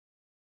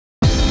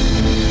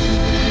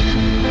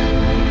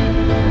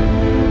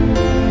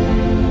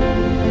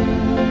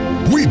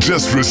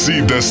just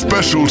received a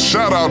special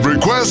shout-out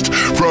request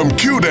from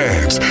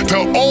Q-Dance to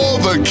all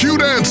the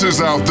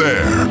Q-Dancers out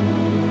there.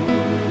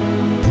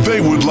 They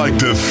would like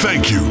to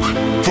thank you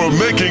for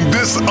making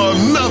this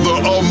another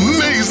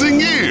amazing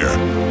year.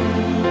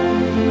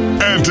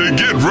 And to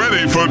get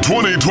ready for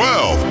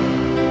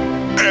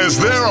 2012, as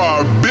there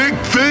are big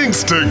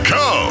things to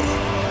come.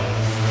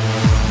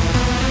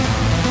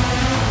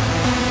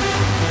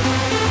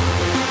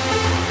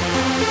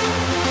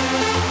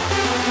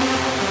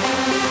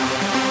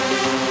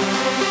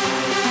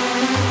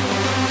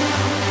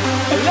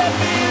 Let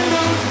me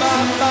lose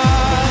my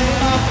mind.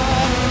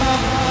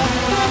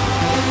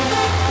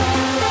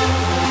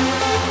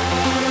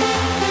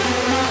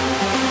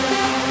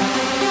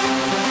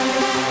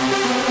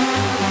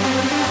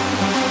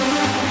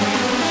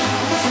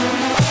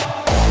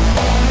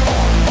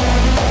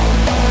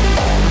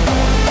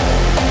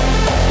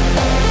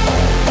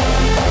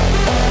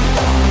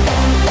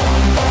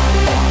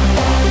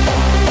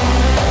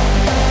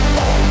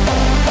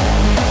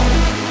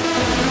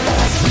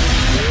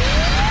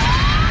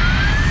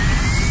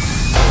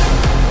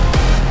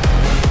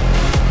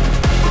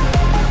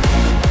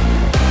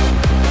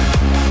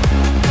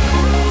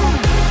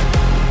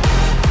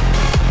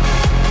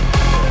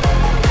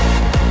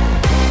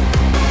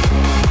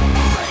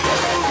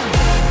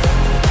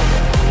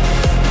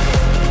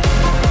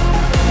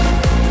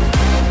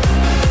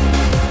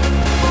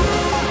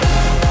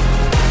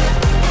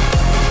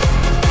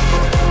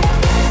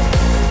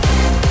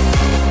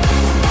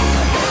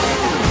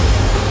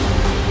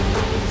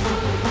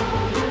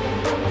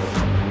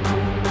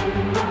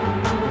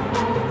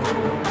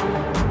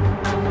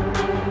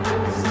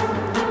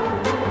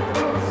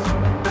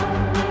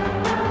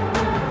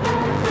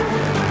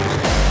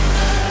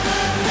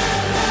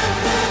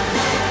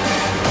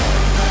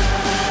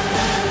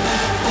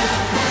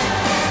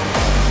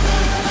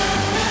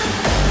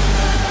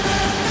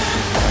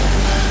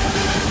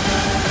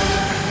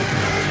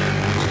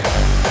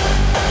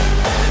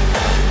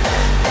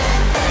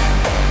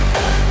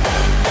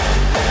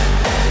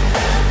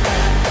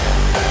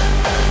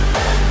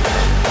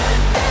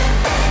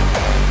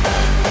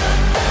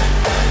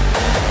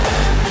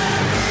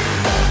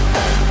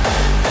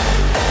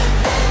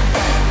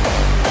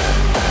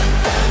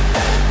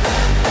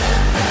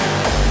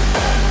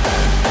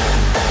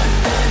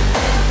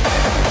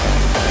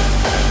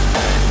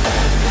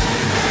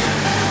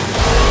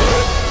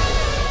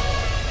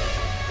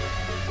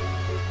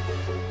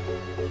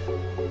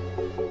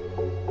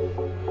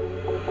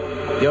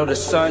 Yo, the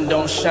sun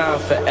don't shine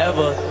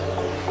forever,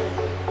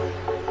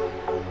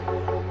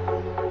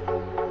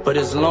 but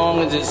as long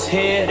as it's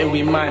here, then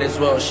we might as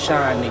well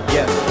shine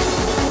together.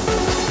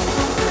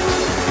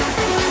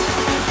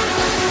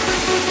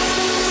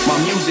 My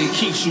music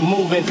keeps you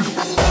moving.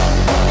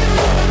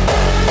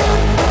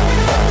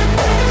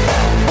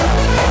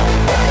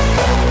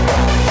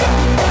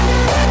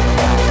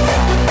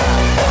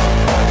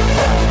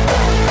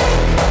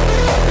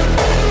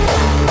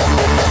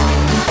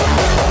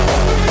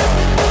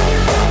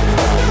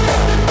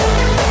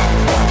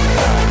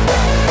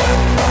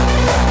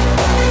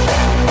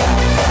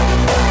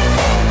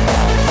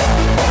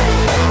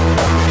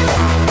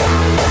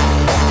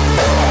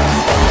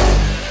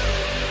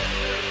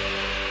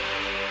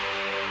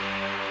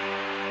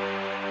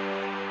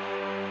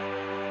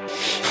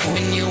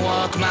 When you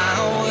walk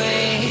my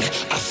way,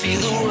 I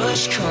feel a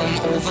rush come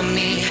over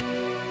me.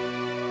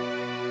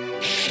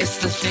 It's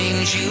the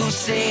things you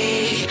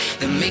say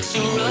that makes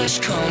a rush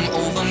come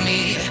over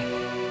me.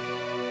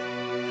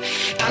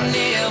 I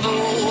never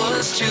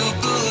was too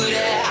good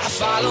at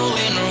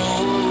following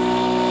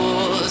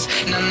rules.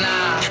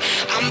 Nah,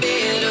 I'm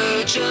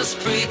better just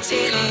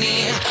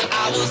pretending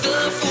I was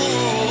the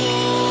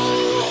fool.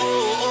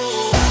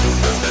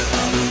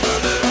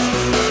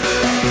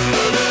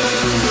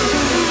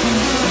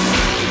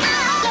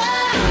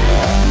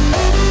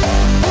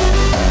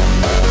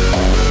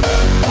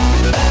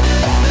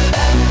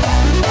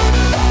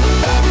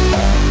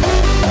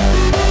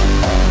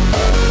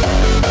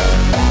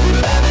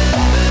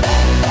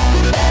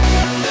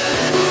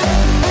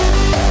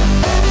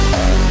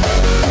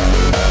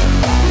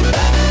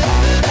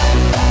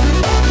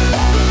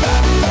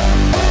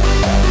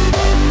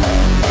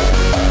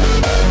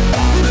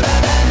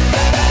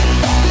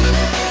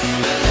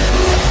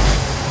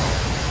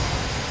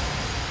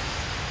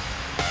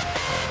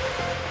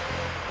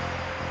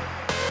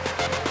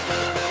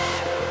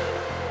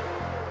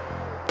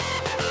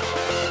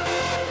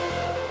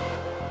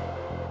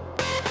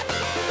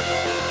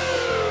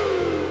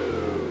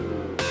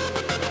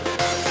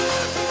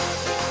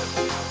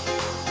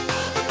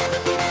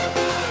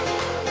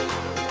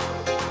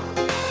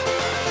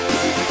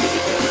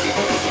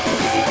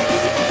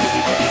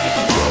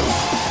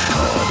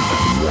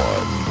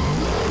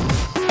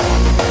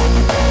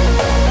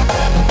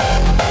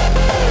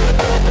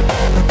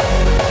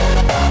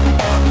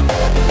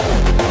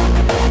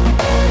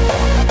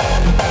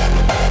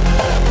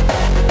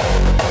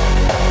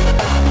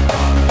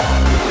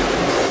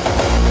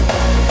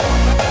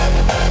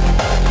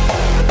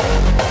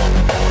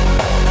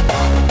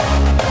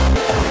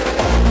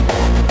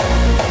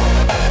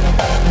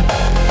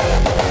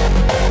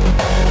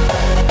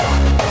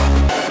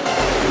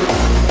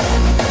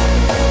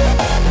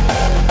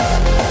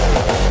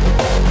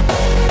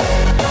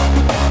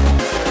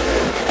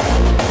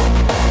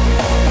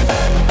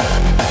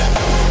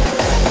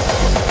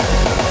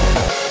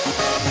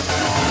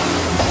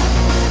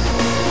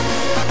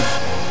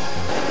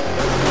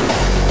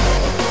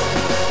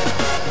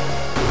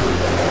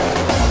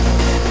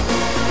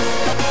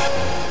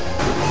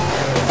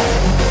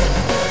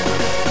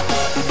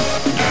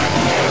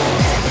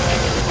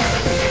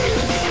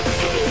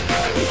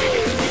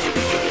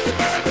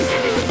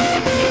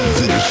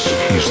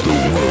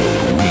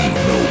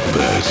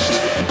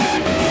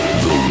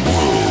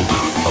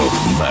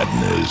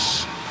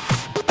 darkness.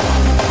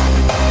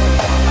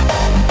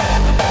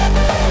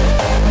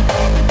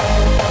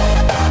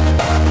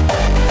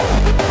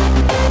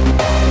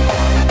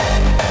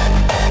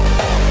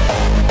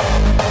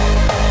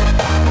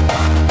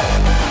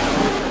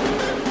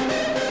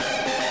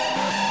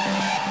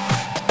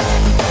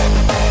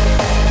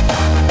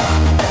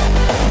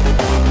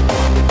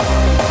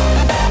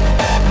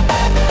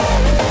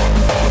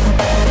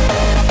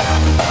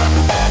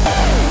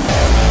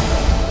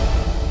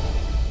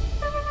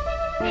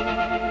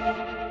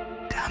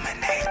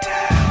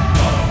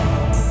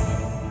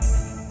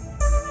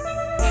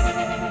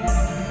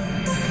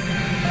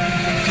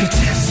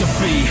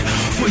 Catastrophe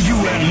for you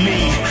and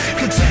me.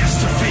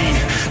 Catastrophe,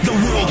 the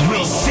world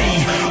will see.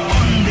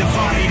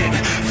 Undivided,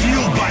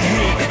 fueled by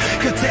hate.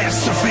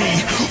 Catastrophe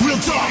will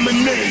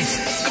dominate.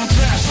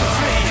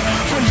 Catastrophe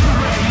for you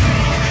and me.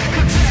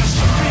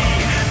 Catastrophe,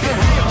 the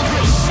world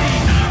will see.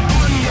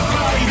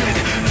 Undivided,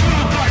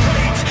 fueled by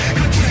hate.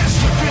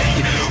 Catastrophe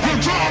will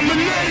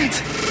dominate.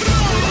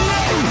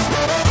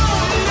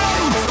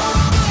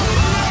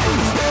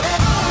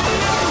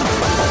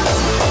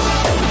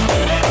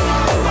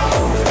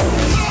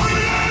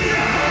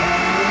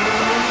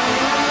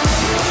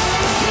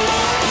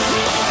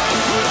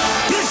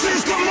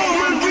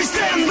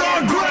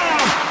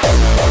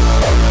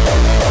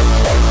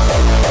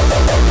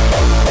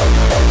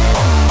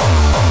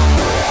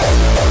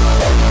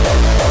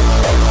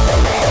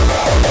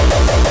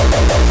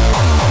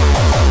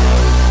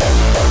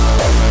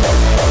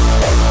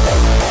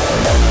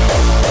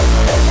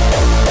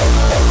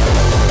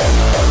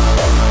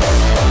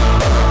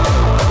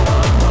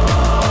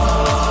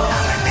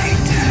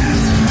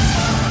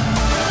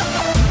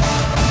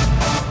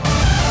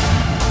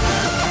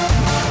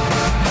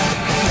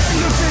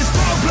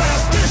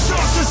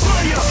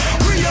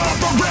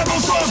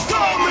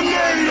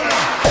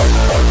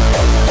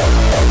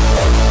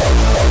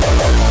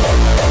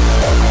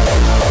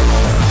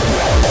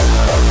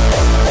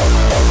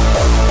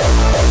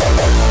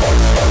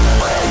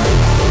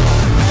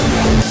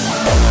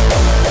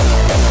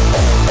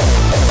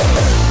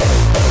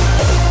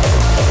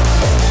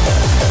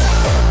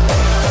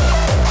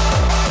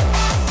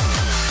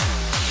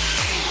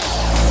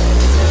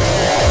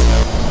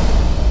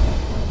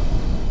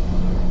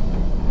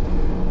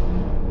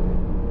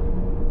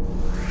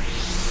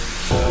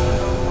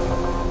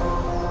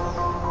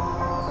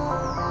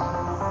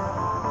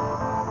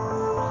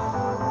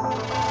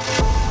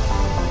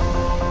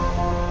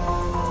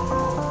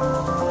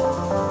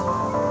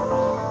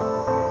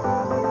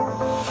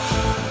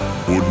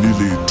 For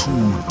nearly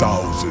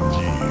 2,000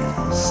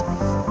 years,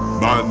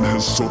 man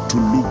has sought to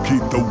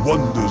locate the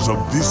wonders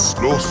of this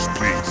lost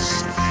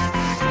place.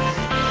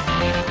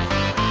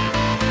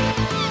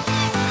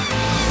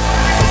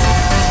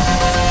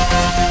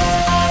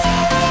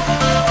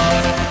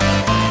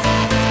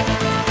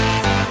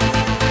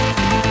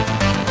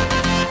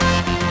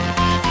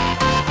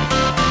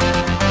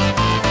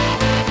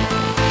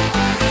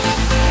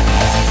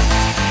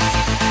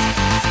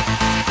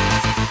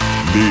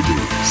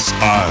 Ladies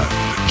and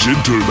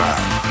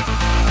gentlemen,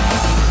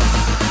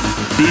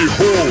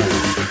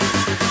 behold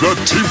the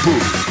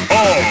Temple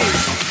of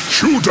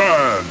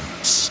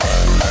Q-Dance!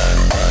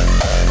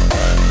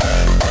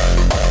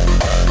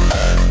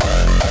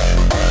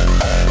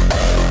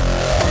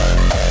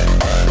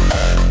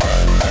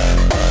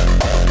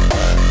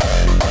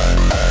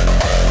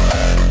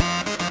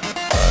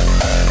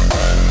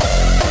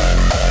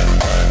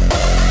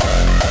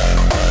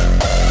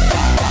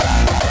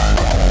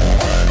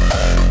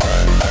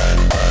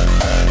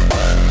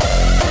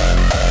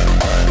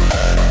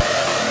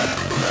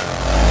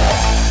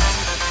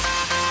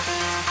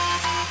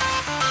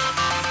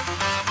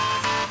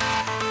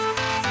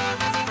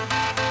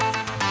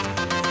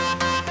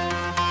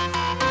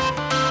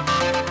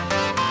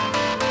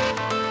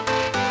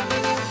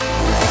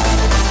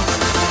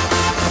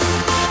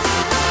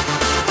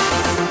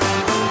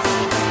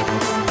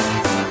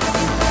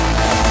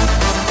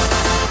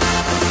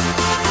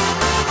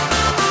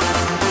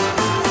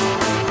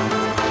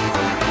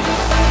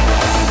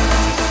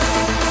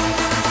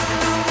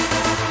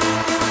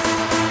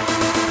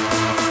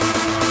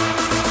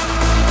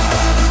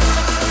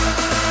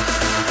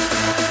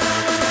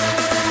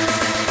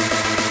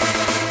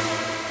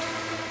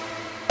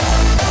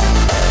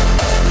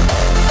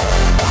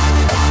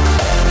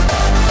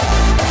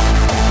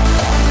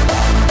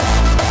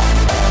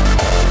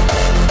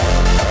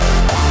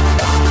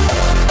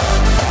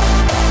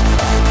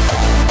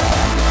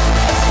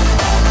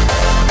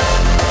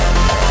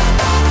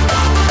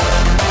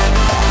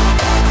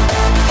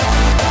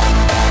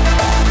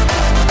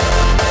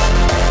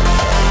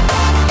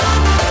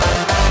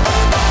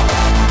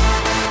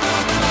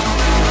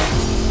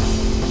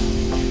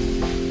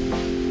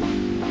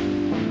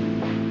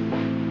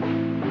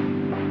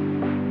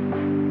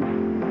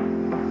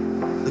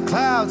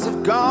 Clouds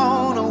have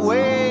gone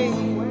away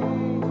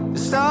to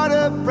start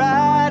a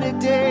brighter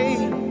day.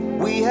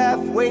 We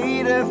have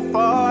waited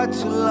far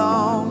too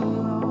long.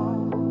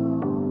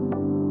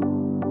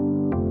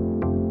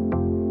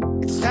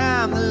 It's time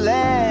time to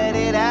let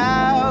it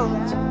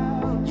out.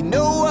 You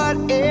know what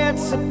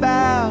it's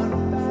about.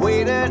 I've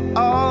waited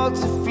all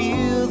to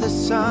feel the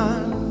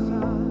sun.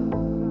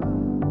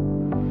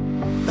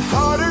 The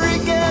harder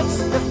it gets,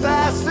 the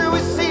faster we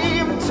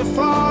seem to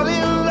fall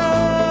in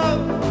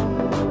love.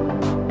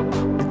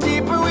 The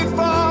deeper we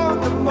fall,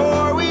 the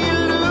more we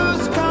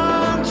lose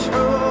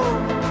control.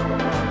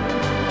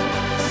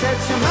 Set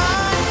your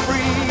mind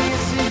free,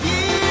 it's a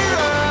year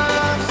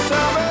of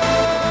summer.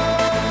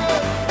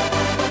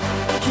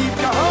 Keep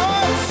your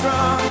heart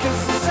strong,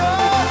 'cause the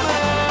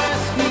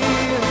summer's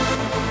here.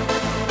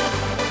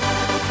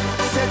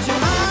 Set your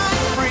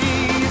mind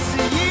free, it's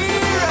a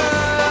year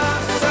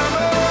of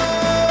summer.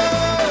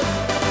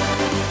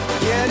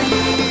 Yeah, the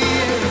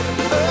year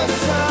of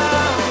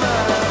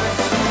summer's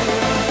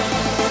here.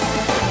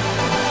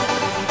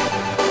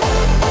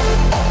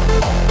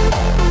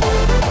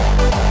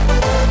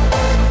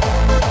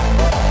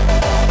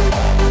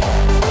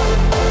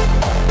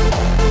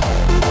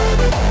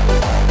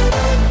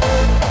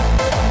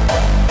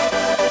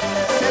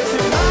 Set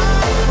your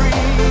mind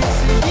free, it's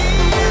a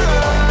year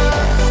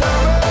of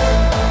summer.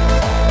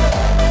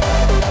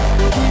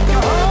 Keep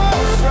your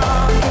heart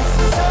strong, 'cause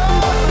the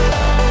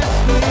summer's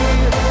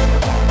here.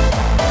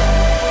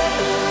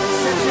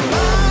 Set your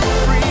mind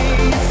free,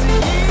 it's a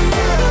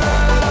year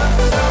of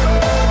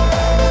summer.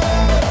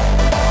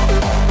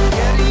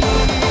 Yeah, the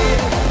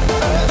year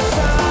of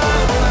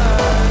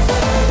summer's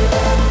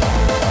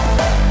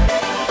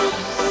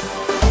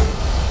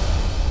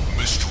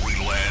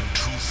Mysteryland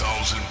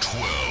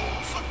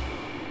 2012.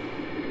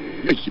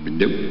 Yes, you been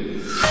doing.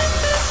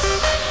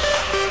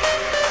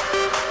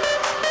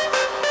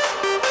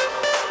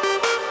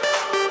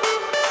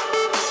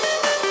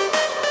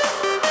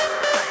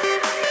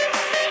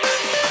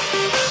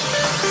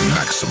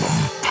 Maximum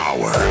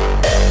power.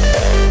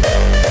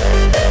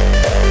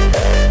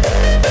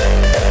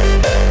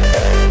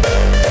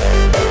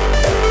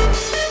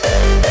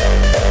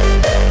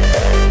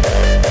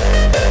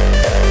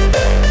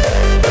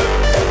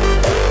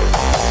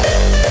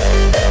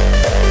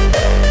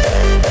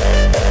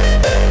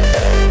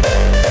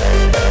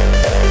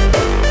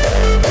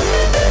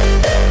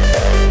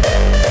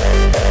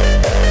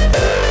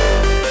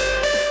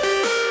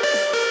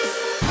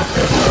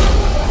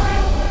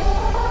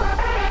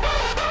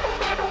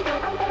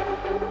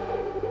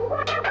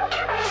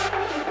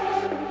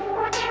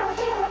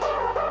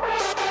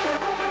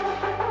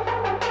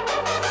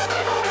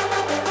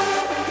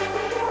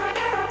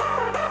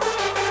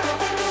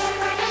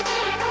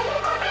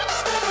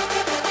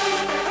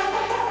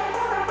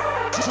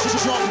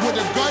 Drunk with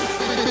a gun,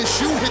 bitch,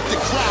 you hit the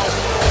crowd.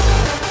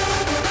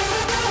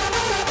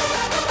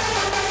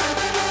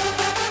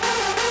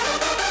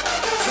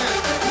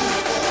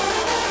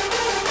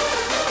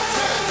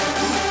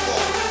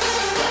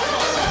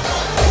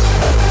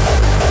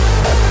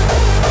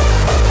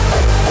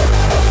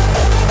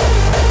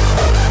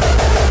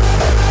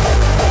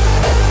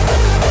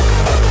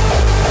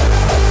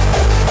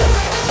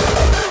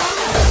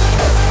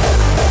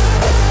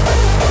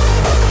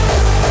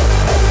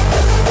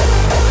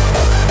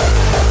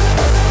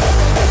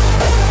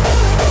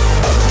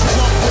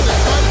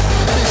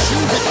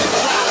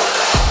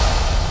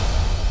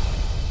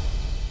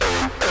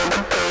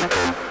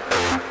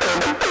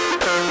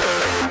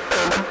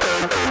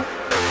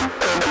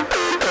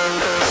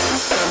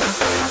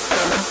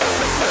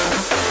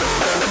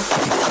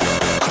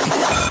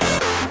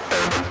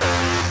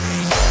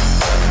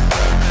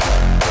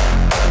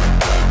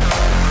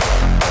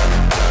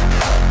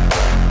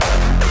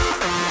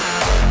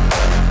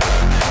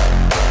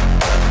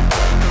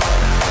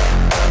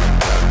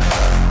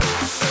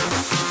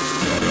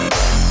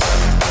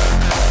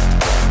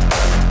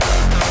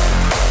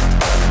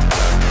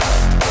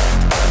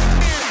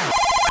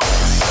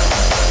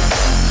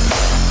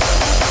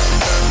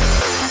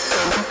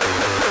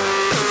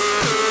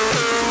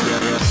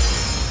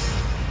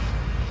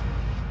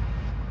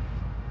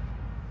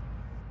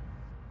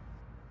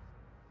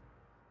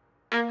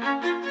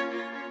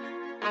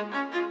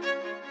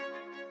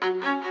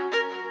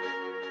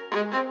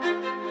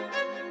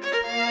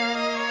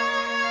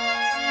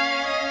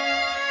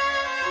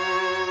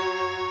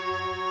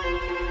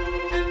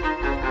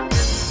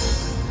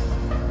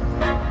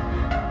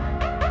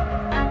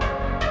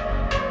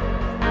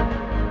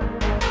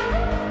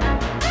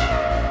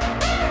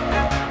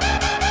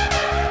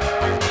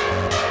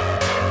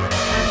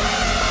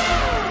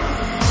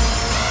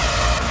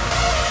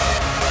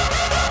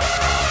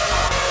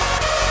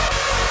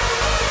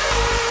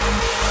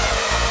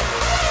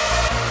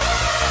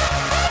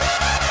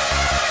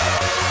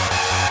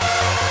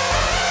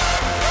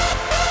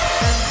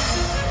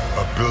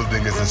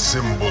 Building is a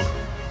symbol,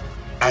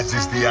 as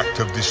is the act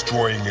of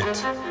destroying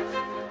it.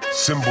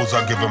 Symbols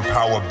are given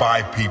power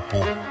by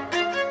people.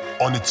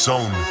 On its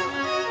own,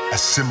 a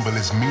symbol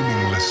is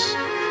meaningless.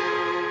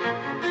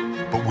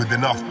 But with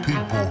enough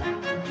people,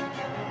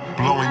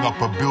 blowing up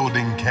a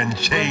building can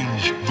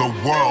change the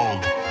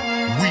world.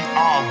 We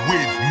are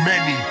with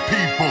many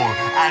people,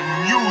 and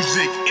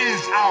music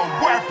is our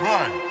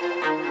weapon.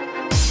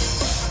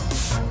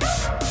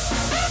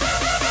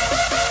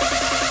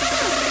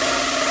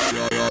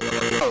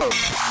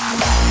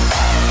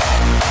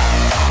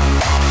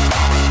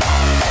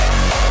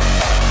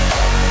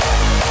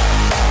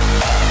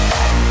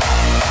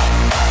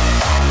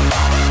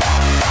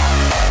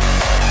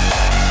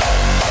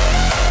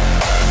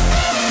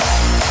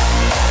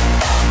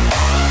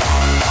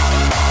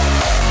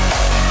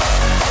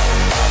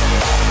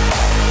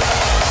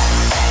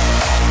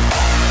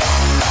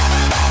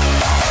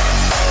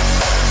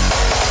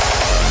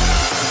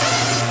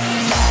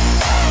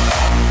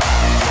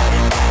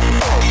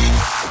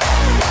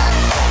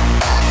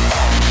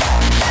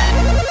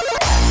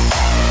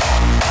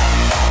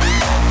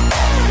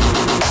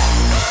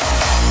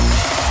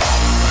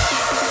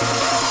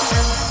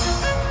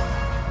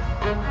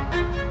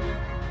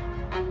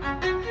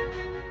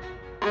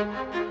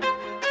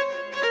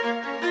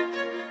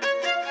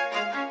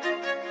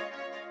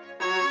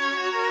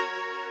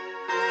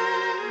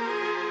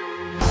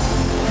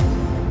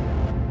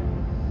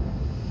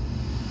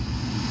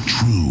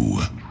 True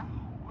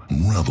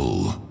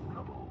rebel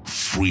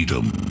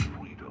freedom.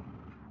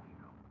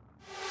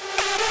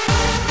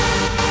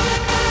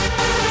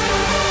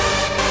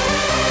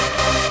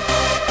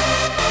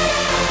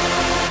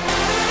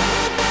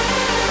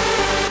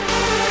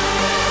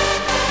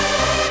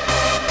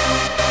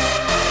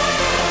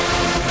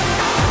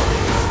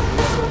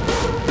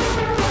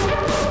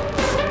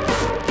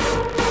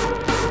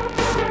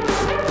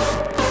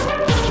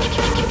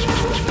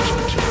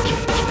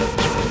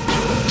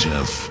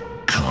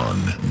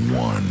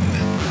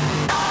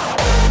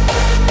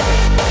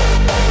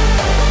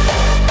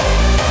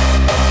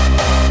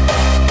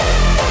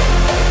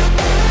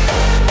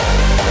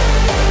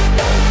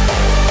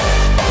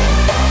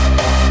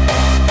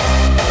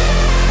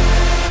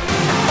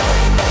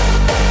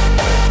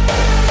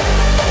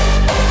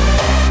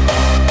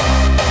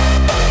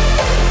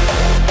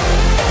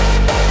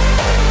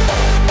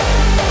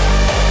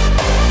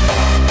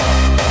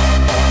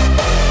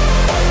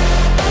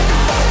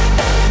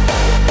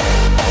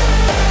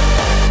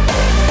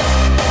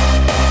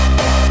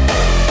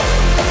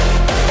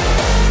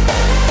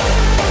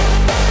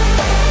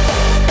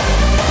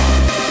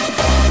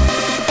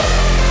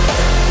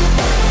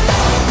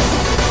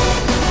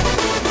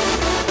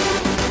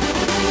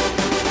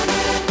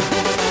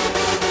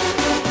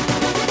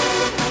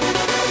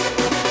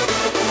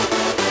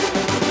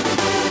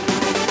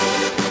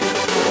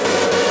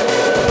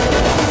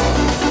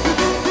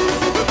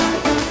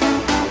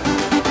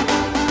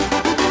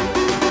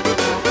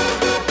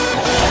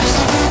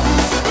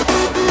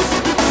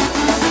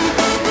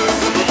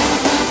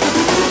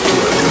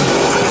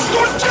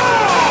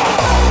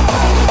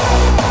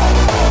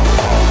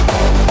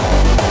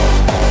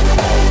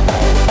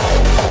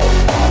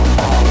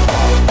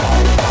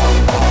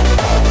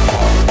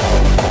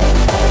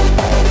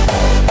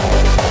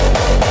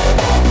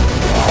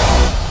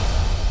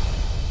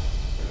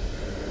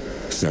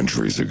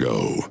 Centuries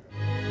ago,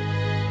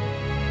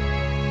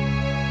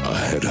 a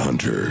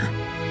headhunter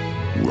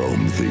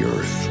roamed the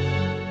earth,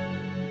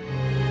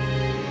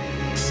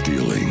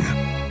 stealing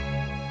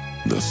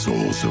the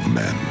souls of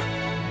men.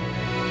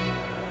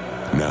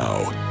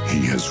 Now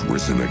he has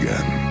risen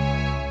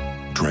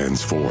again,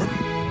 transformed,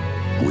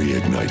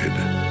 reignited,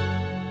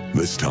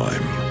 this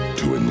time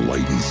to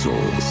enlighten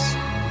souls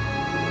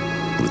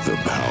with the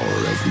power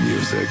of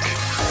music.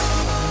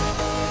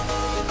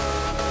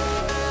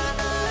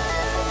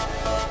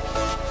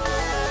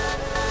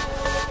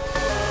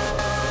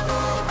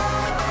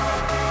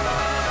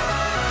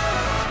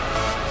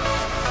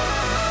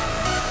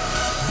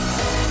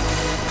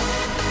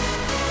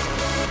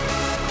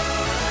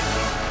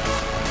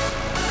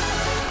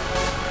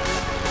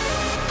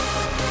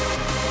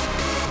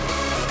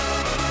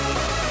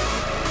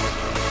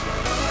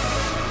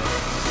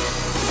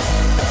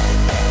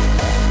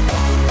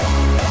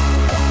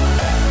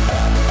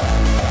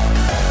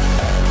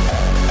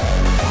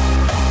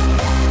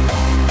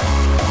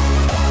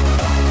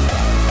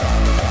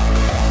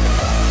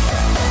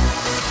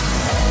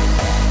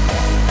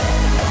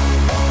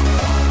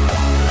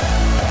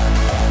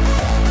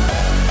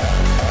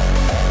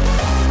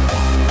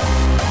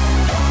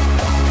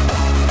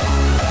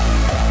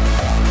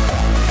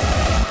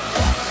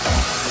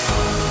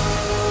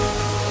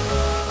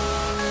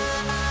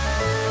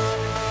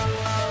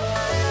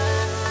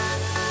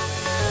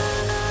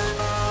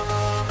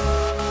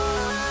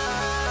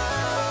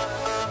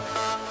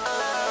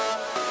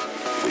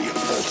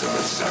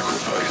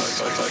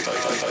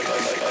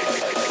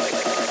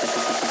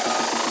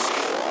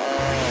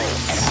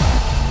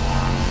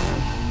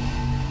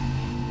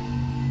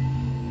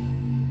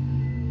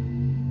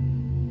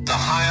 The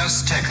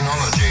highest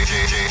technology.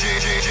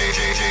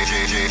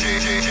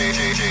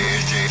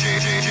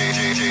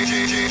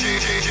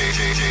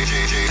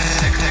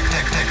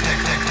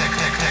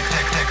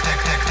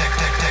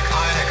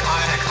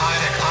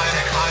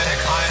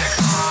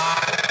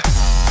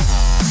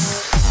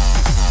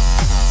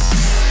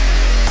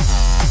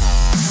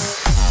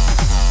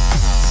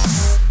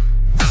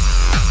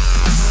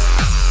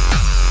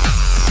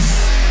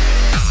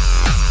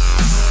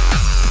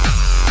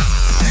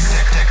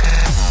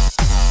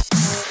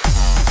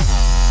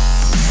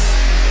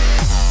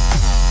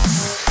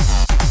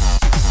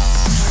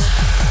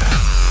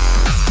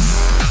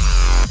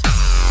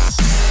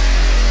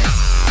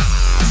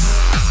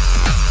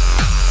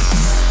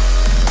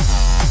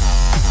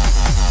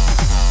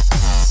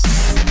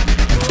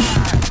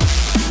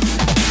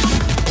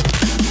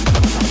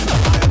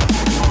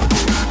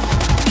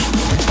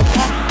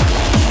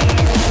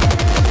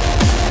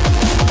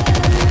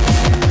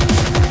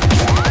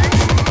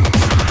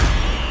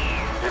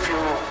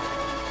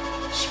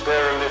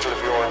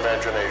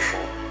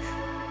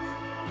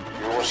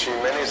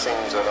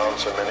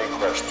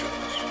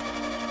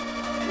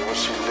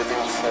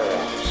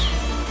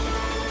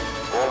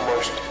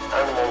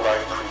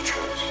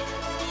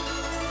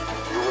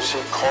 see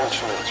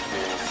continents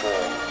being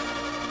formed,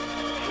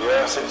 the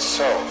Earth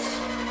itself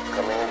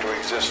coming into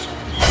existence.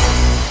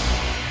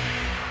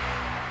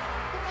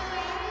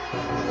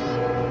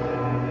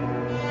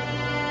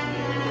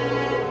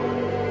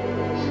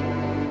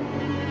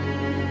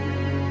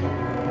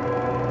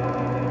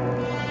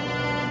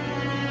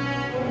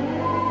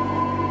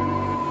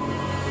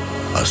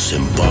 A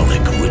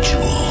symbolic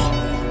ritual.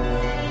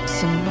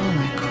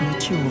 Symbolic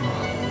ritual.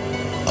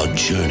 A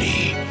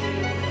journey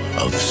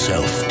of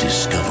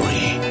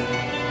self-discovery.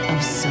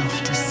 Of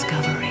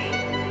self-discovery.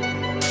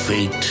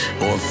 Fate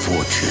or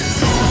fortune.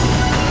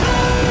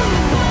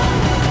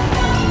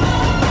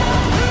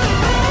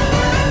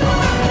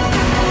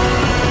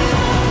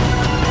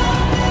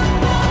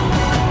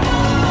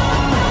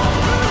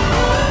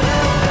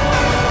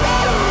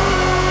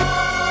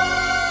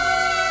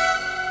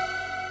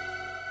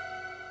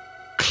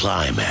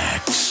 Climax.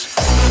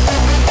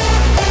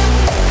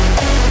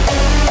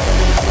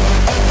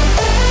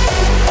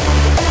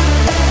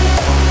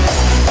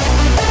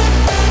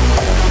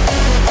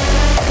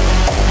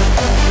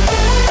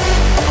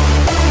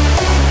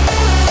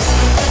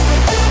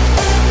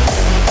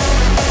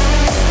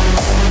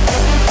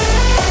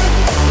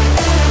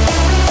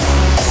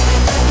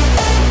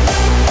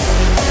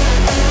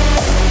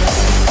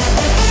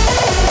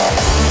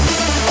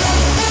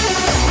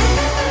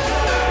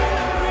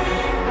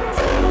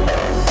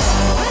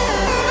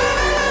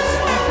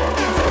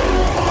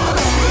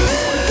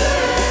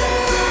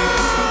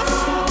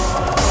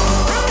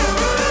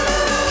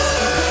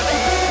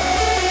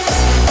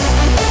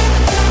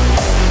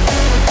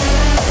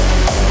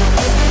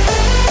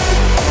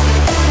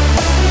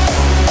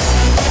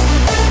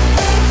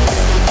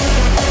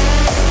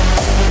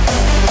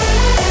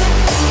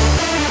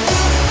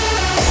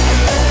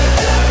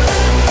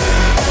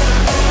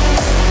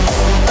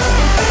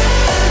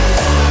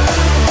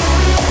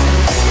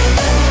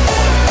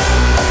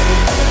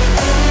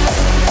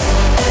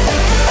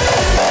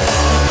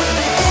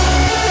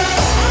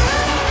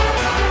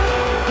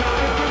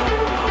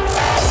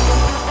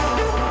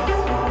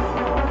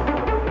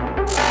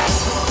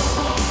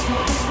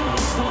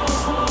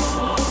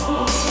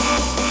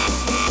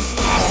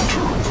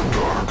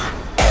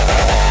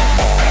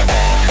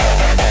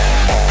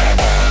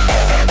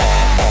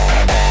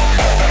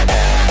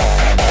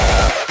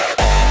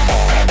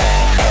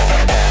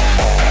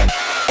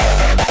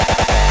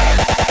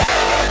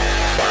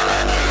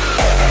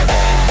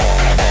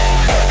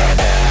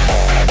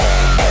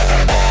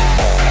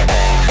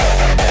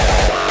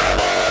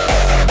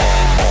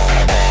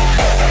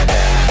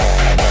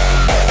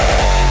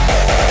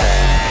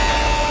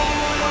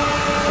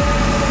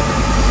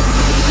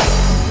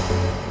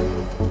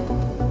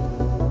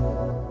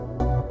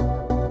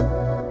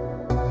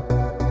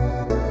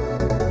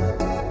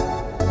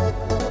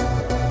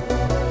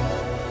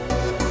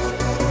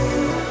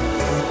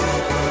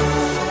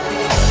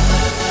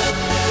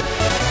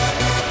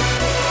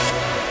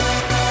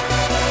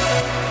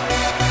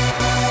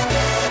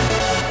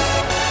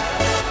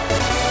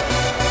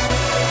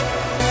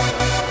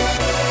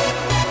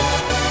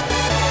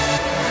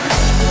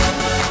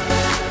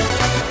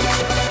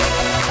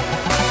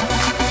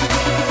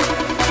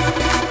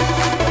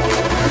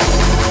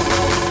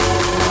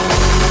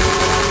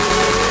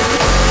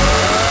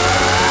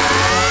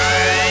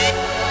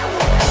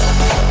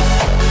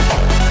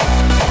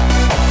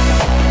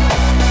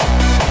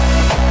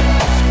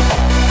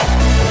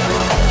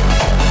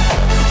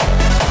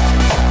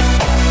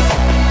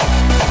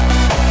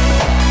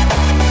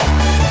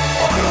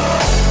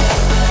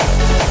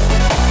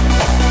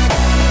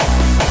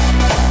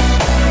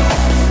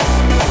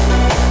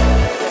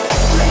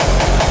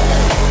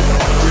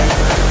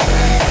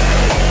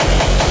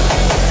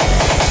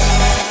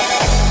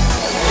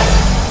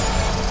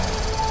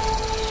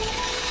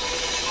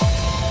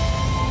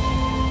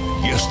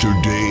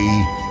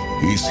 Yesterday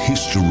is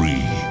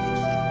history.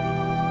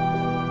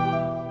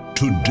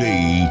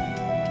 Today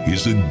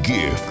is a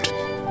gift.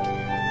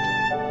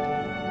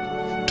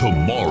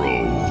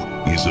 Tomorrow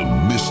is a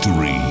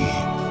mystery.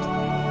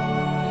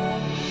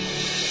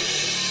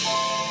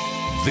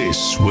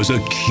 This was a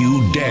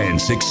Q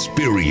Dance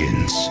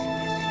experience.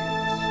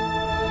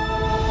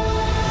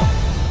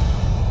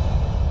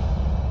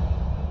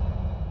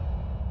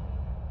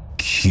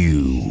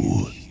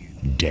 Q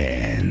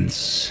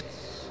Dance.